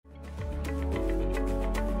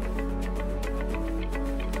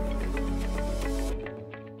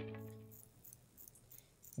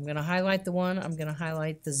I'm going to highlight the 1. I'm going to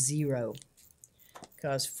highlight the 0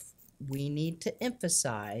 because we need to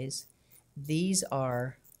emphasize these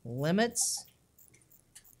are limits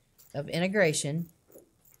of integration.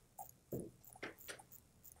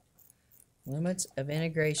 Limits of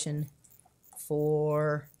integration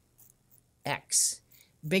for x.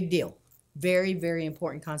 Big deal. Very, very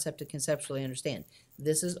important concept to conceptually understand.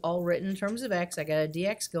 This is all written in terms of x. I got a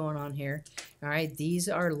dx going on here. All right, these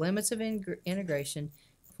are limits of integration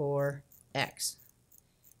for x.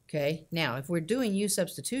 Okay, now if we're doing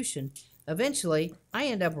u-substitution, eventually I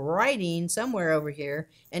end up writing somewhere over here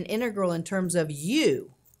an integral in terms of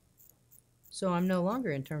u. So I'm no longer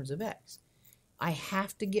in terms of x. I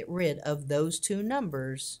have to get rid of those two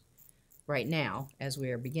numbers right now as we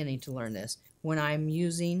are beginning to learn this when I'm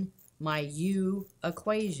using my u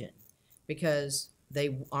equation because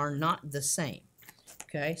they are not the same.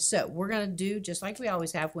 Okay, so we're going to do just like we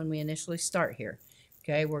always have when we initially start here.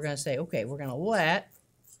 Okay, we're going to say, okay, we're going to let,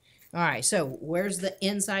 all right, so where's the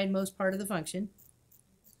insidemost part of the function?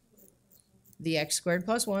 The x squared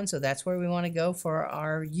plus 1, so that's where we want to go for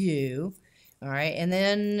our u. All right, and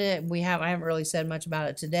then I haven't really said much about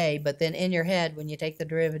it today, but then in your head, when you take the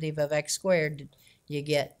derivative of x squared, you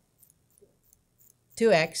get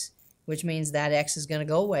 2x, which means that x is going to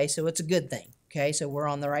go away, so it's a good thing. Okay, so we're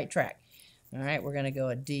on the right track. All right, we're going to go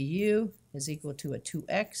a du is equal to a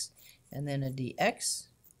 2x, and then a dx.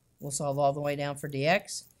 We'll solve all the way down for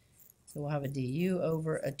dx, so we'll have a du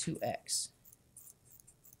over a 2x.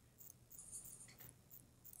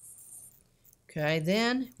 Okay,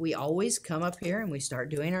 then we always come up here and we start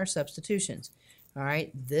doing our substitutions. All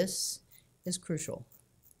right, this is crucial.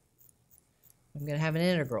 I'm going to have an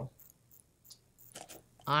integral.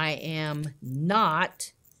 I am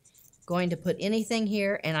not going to put anything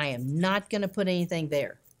here, and I am not going to put anything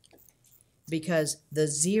there because the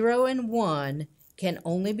 0 and 1 can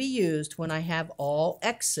only be used when I have all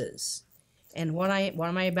x's. And what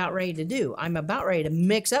am I about ready to do? I'm about ready to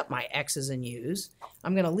mix up my x's and u's.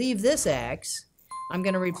 I'm going to leave this x. I'm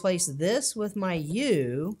going to replace this with my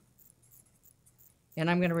u.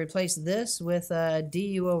 And I'm going to replace this with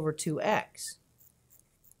du over 2x.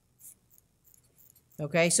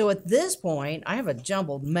 Okay, so at this point, I have a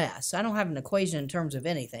jumbled mess. I don't have an equation in terms of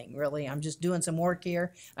anything, really. I'm just doing some work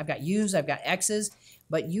here. I've got u's, I've got x's,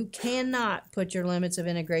 but you cannot put your limits of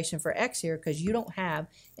integration for x here because you don't have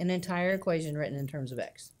an entire equation written in terms of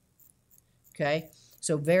x. Okay,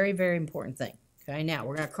 so very, very important thing. Okay, now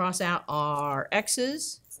we're going to cross out our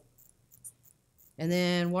x's, and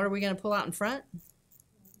then what are we going to pull out in front?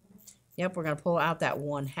 Yep, we're going to pull out that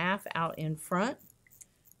 1/2 out in front.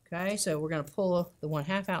 Okay, so we're going to pull the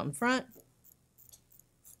 1/2 out in front.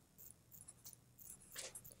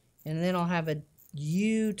 And then I'll have a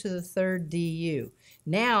u to the 3rd du.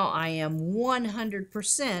 Now I am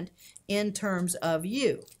 100% in terms of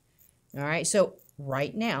u. All right, so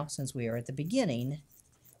right now, since we are at the beginning,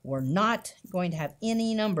 we're not going to have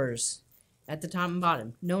any numbers at the top and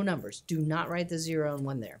bottom. No numbers. Do not write the 0 and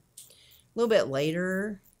 1 there. A little bit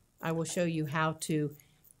later, I will show you how to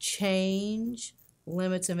change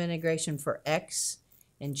limits of integration for x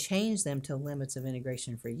and change them to limits of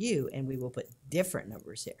integration for u, and we will put different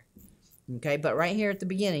numbers here. Okay, but right here at the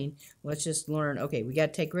beginning, let's just learn, okay, we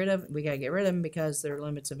got to get rid of them because they're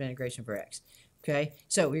limits of integration for x. Okay,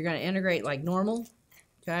 so we're going to integrate like normal.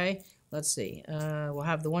 Okay, let's see, we'll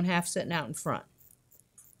have the 1/2 sitting out in front.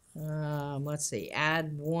 Let's see,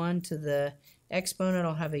 add 1 to the exponent,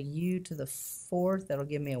 I'll have a u to the 4th, that'll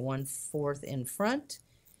give me a 1/4 in front.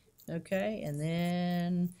 Okay, and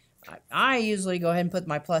then I usually go ahead and put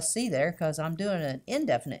my plus c there because I'm doing an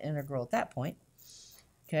indefinite integral at that point.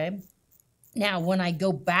 Okay, now when I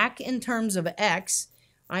go back in terms of x,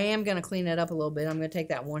 I am going to clean it up a little bit. I'm going to take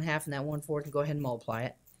that 1/2 and that 1/4 and go ahead and multiply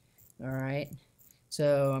it. All right,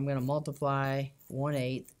 so I'm going to multiply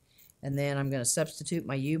 1/8, and then I'm going to substitute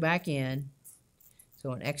my u back in.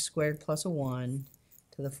 So an x squared plus a 1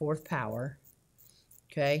 to the 4th power.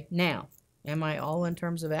 Okay, now, am I all in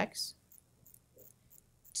terms of x?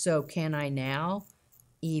 So can I now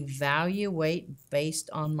evaluate based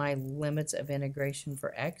on my limits of integration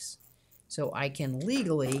for x? So I can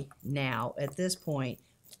legally now, at this point,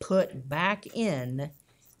 put back in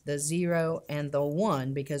the 0 and the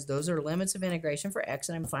 1 because those are limits of integration for x,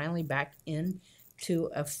 and I'm finally back into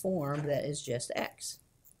a form that is just x.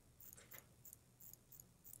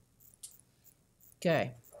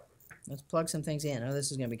 Okay, let's plug some things in. Oh,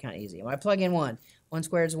 this is going to be kind of easy. When I plug in 1, 1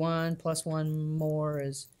 squared is 1, plus 1 more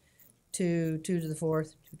is 2, 2 to the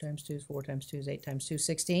 4th, 2 times 2 is 4 times 2 is 8 times 2 is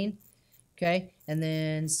 16. Okay, and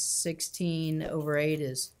then 16 over 8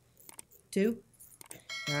 is 2.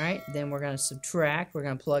 All right, then we're going to subtract. We're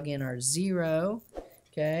going to plug in our 0.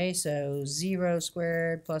 Okay, so 0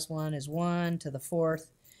 squared plus 1 is 1 to the 4th.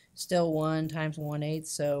 Still 1 times 1/8,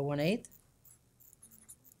 so 1/8.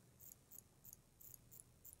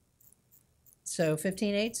 So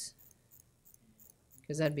 15/8,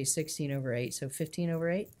 because that'd be 16 over 8, so 15 over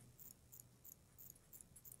 8.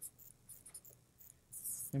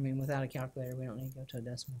 I mean, without a calculator, we don't need to go to a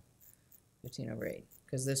decimal. 15 over 8,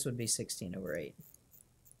 because this would be 16 over 8.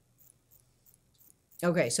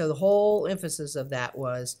 Okay, so the whole emphasis of that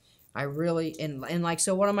was I really, and like,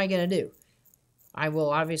 so what am I going to do? I will,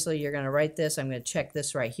 obviously, you're going to write this. I'm going to check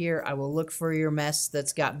this right here. I will look for your mess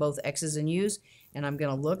that's got both X's and U's, and I'm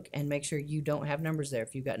going to look and make sure you don't have numbers there.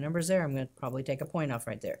 If you've got numbers there, I'm going to probably take a point off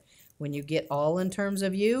right there. When you get all in terms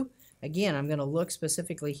of U, again, I'm going to look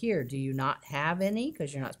specifically here. Do you not have any?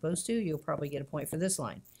 Because you're not supposed to. You'll probably get a point for this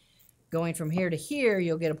line. Going from here to here,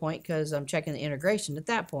 you'll get a point because I'm checking the integration at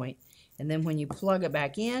that point. And then when you plug it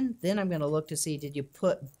back in, then I'm going to look to see, did you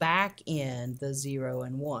put back in the 0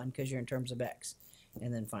 and 1 because you're in terms of X.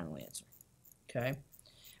 And then final answer. Okay.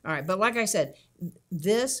 All right. But like I said,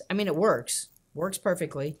 this, I mean, it works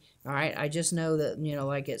perfectly. All right. I just know that, you know,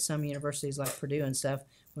 like at some universities like Purdue and stuff,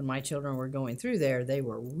 when my children were going through there, they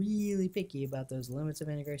were really picky about those limits of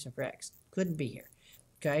integration for X. Couldn't be here.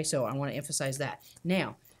 Okay. So I want to emphasize that.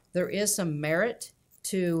 Now, there is some merit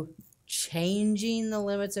to changing the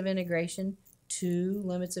limits of integration to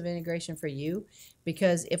limits of integration for U,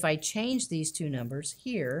 because if I change these two numbers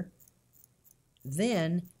here,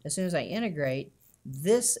 then as soon as I integrate,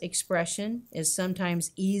 this expression is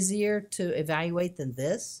sometimes easier to evaluate than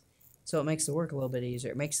this, so it makes the work a little bit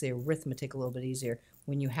easier. It makes the arithmetic a little bit easier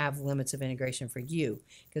when you have limits of integration for U,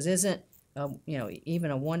 because isn't you know,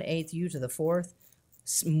 even a 1/8 U to the 4th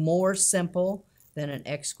more simple than an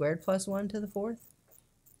x squared plus 1 to the 4th?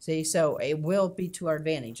 See, so it will be to our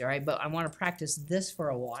advantage, all right? But I want to practice this for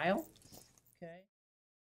a while, okay?